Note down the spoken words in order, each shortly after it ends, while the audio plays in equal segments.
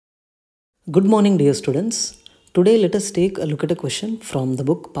Good morning, dear students. Today let us take a look at a question from the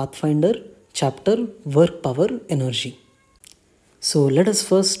book Pathfinder, chapter Work Power Energy. So let us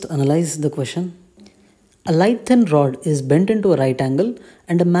first analyze the question. A light thin rod is bent into a right angle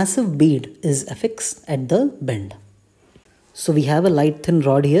and a massive bead is affixed at the bend. So we have a light thin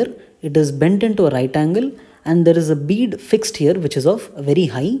rod here. It is bent into a right angle and there is a bead fixed here which is of a very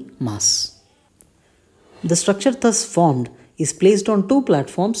high mass. The structure thus formed is placed on two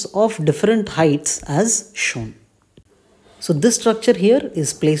platforms of different heights as shown. So this structure here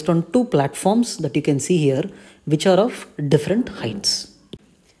is placed on two platforms that you can see here which are of different heights.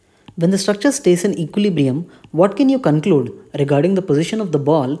 When the structure stays in equilibrium, what can you conclude regarding the position of the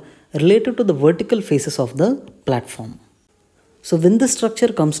ball related to the vertical faces of the platform? So when the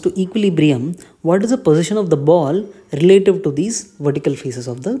structure comes to equilibrium, what is the position of the ball relative to these vertical faces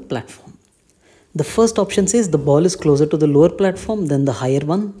of the platform? The first option says the ball is closer to the lower platform than the higher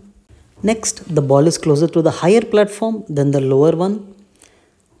one. Next, the ball is closer to the higher platform than the lower one.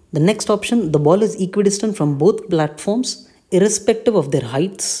 The next option, the ball is equidistant from both platforms irrespective of their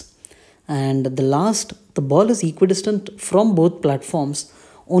heights. And the last, the ball is equidistant from both platforms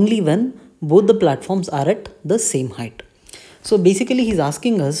only when both the platforms are at the same height. So basically he's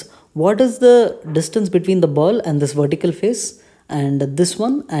asking us what is the distance between the ball and this vertical face and this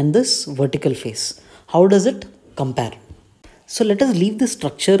one and this vertical face. How does it compare? So let us leave the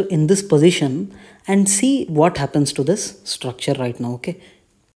structure in this position and see what happens to this structure right now, okay?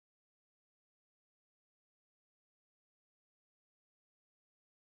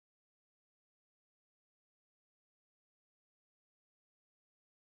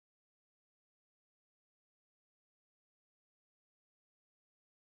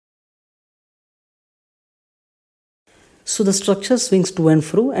 So the structure swings to and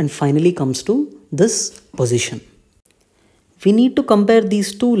fro and finally comes to this position. We need to compare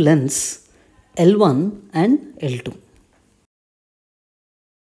these two lengths L1 and L2.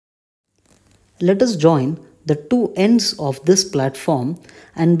 Let us join the two ends of this platform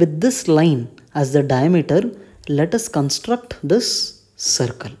and with this line as the diameter, let us construct this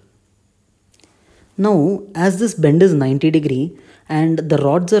circle. Now as this bend is 90 degree and the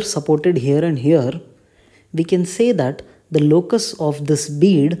rods are supported here and here, we can say that the locus of this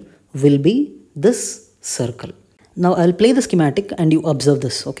bead will be this circle. Now I'll play the schematic and you observe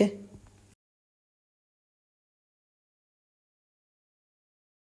this, okay?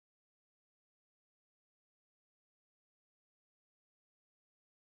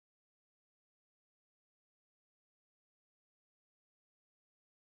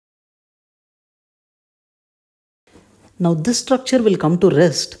 Now this structure will come to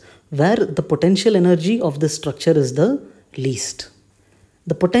rest where the potential energy of this structure is the least.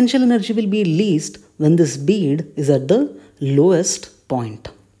 The potential energy will be least when this bead is at the lowest point.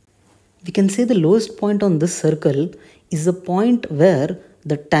 We can say the lowest point on this circle is the point where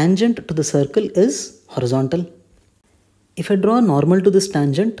the tangent to the circle is horizontal. If I draw a normal to this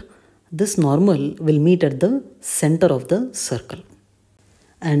tangent, this normal will meet at the center of the circle.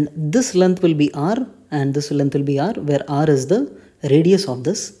 And this length will be r and this length will be r, where r is the radius of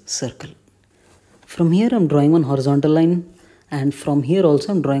this circle. From here I am drawing one horizontal line and from here also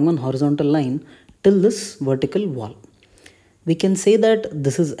I am drawing one horizontal line till this vertical wall. We can say that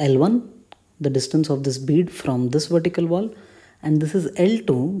this is L1, the distance of this bead from this vertical wall, and this is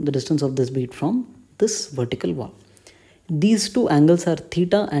L2, the distance of this bead from this vertical wall. These two angles are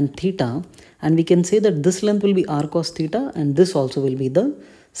theta and theta, and we can say that this length will be r cos theta and this also will be the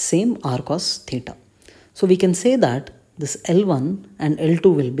same r cos theta. So we can say that this L1 and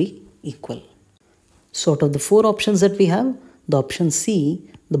L2 will be equal. So out of the four options that we have, the option C,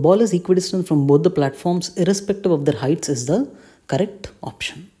 the ball is equidistant from both the platforms irrespective of their heights, is the correct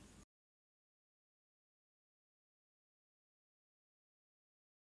option.